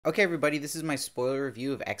Okay, everybody, this is my spoiler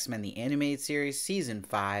review of X-Men the Animated Series, Season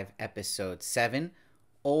 5, Episode 7,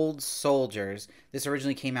 Old Soldiers. This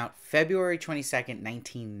originally came out February 22nd,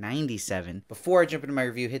 1997. Before I jump into my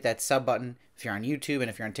review, hit that sub button. If you're on YouTube and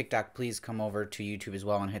if you're on TikTok, please come over to YouTube as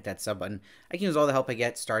well and hit that sub button. I can use all the help I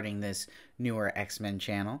get starting this newer X-Men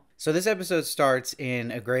channel. So this episode starts in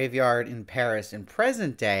a graveyard in Paris in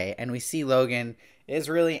present day, and we see Logan is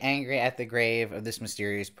really angry at the grave of this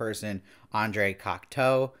mysterious person, Andre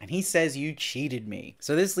Cocteau, and he says, "You cheated me."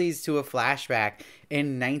 So this leads to a flashback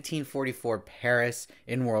in 1944 Paris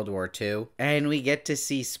in World War II, and we get to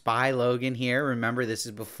see Spy Logan here. Remember, this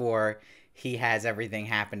is before he has everything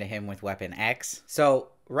happen to him with Weapon X.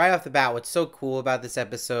 So right off the bat, what's so cool about this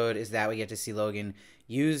episode is that we get to see Logan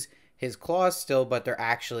use his claws still, but they're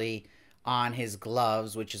actually on his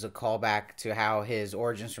gloves, which is a callback to how his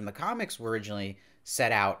origins from the comics were originally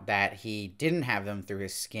set out, that he didn't have them through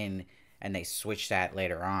his skin, and they switched that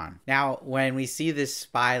later on. Now, when we see this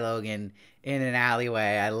Spy Logan in an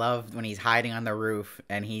alleyway, I love when he's hiding on the roof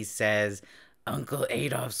and he says, "Uncle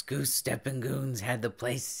Adolph's goose-stepping goons had the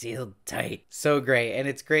place sealed tight." So great. And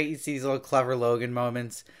it's great you see these little clever Logan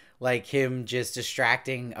moments, like him just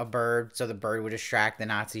distracting a bird so the bird would distract the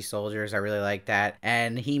Nazi soldiers. I really like that.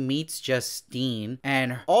 And he meets Justine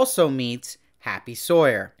and also meets Happy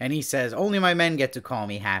Sawyer. And he says, "Only my men get to call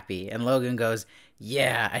me Happy." And Logan goes,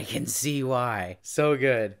 "Yeah, I can see why." So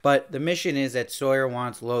good. But the mission is that Sawyer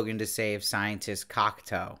wants Logan to save scientist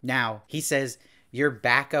Cocteau. Now, he says, "Your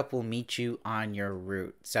backup will meet you on your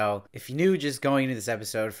route." So if you knew just going into this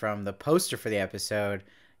episode from the poster for the episode,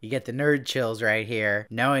 you get the nerd chills right here,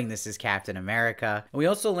 knowing this is Captain America. And we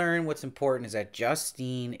also learn what's important is that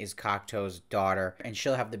Justine is Cocteau's daughter, and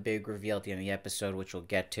she'll have the big reveal at the end of the episode, which we'll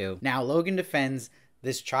get to. Now, Logan defends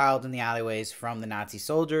this child in the alleyways from the Nazi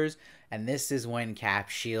soldiers, and this is when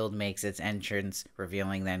Cap's shield makes its entrance,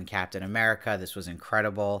 revealing then Captain America. This was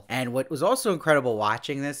incredible. And what was also incredible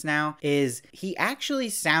watching this now is he actually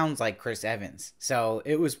sounds like Chris Evans. So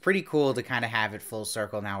it was pretty cool to kind of have it full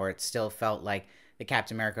circle now, where it still felt like the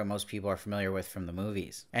Captain America most people are familiar with from the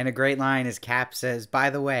movies. And a great line is Cap says,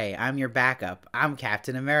 "By the way, I'm your backup. I'm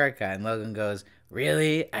Captain America." And Logan goes,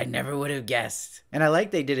 "Really? I never would have guessed." And I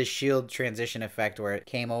like they did a shield transition effect where it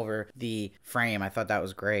came over the frame. I thought that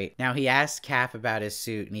was great. Now he asks Cap about his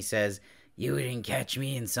suit and he says, "You wouldn't catch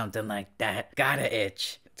me in something like that. Gotta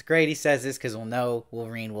itch." It's great he says this because we'll know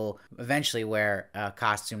Wolverine will eventually wear a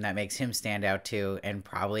costume that makes him stand out too, and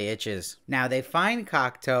probably itches. Now they find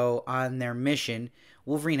Cocteau on their mission.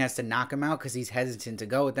 Wolverine has to knock him out because he's hesitant to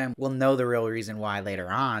go with them. We'll know the real reason why later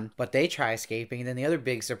on. But they try escaping, and then the other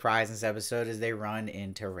big surprise in this episode is they run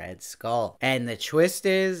into Red Skull. And the twist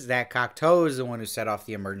is that Cocteau is the one who set off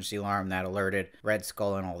the emergency alarm that alerted Red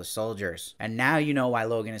Skull and all the soldiers. And now you know why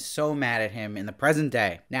Logan is so mad at him in the present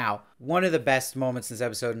day. Now, one of the best moments in this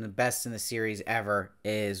episode, and the best in the series ever,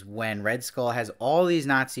 is when Red Skull has all these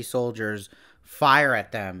Nazi soldiers fire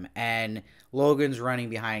at them, and Logan's running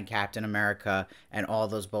behind Captain America, and all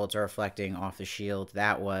those bullets are reflecting off the shield.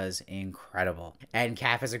 That was incredible. And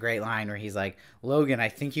Cap has a great line where he's like, "Logan, I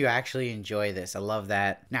think you actually enjoy this." I love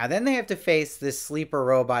that. Now, then they have to face this sleeper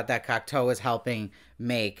robot that Cocteau is helping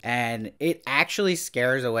make, and it actually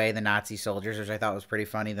scares away the Nazi soldiers, which I thought was pretty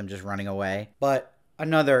funny, them just running away. But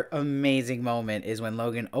another amazing moment is when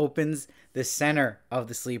Logan opens the center of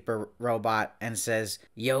the sleeper robot and says,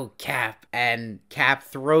 "Yo, Cap," and Cap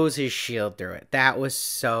throws his shield through it. That was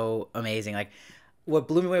so amazing. Like, what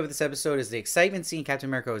blew me away with this episode is the excitement seeing Captain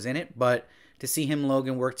America was in it, but to see him and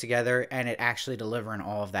Logan work together and it actually delivering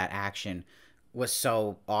all of that action was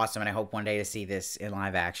so awesome. And I hope one day to see this in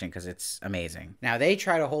live action because it's amazing. Now they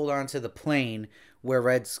try to hold on to the plane where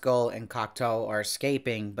Red Skull and Cocteau are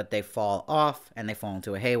escaping, but they fall off and they fall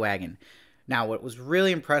into a hay wagon. Now, what was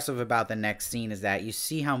really impressive about the next scene is that you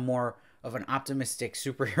see how more of an optimistic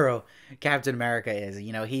superhero Captain America is.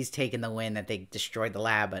 You know, he's taken the win that they destroyed the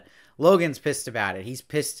lab, but Logan's pissed about it. He's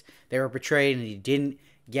pissed they were betrayed and he didn't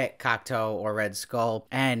get Cocteau or Red Skull.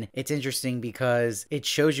 And it's interesting because it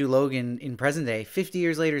shows you Logan in present day 50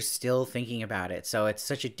 years later still thinking about it. So it's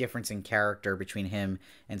such a difference in character between him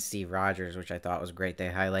and Steve Rogers, which I thought was great. They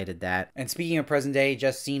highlighted that. And speaking of present day,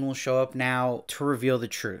 Justine will show up now to reveal the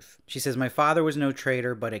truth. She says, "My father was no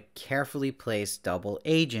traitor, but a carefully placed double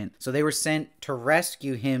agent. So they were sent to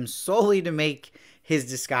rescue him solely to make his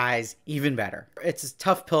disguise even better." It's a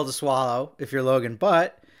tough pill to swallow if you're Logan,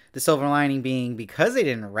 but the silver lining being, because they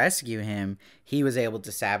didn't rescue him, he was able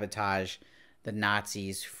to sabotage the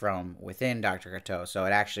Nazis from within Dr. Cocteau. So it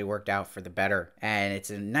actually worked out for the better. And it's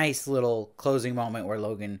a nice little closing moment where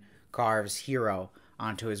Logan carves hero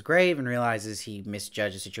onto his grave and realizes he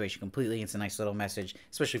misjudged the situation completely. It's a nice little message,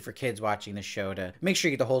 especially for kids watching the show, to make sure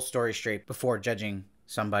you get the whole story straight before judging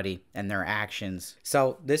somebody and their actions.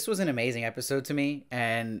 So this was an amazing episode to me,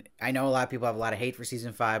 and I know a lot of people have a lot of hate for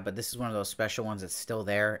season 5, but this is one of those special ones that's still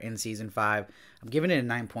there in season 5. I'm giving it a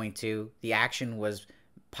 9.2. The action was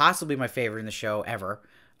possibly my favorite in the show ever.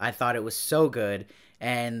 I thought it was so good,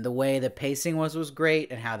 and the way the pacing was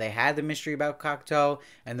great, and how they had the mystery about Cocteau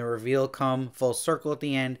and the reveal come full circle at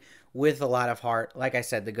the end with a lot of heart. Like I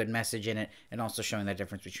said, the good message in it, and also showing the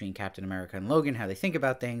difference between Captain America and Logan, how they think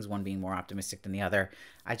about things, one being more optimistic than the other.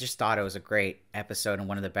 I just thought it was a great episode and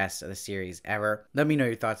one of the best of the series ever. Let me know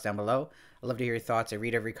your thoughts down below. I'd love to hear your thoughts. I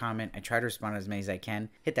read every comment. I try to respond to as many as I can.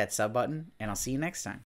 Hit that sub button, and I'll see you next time.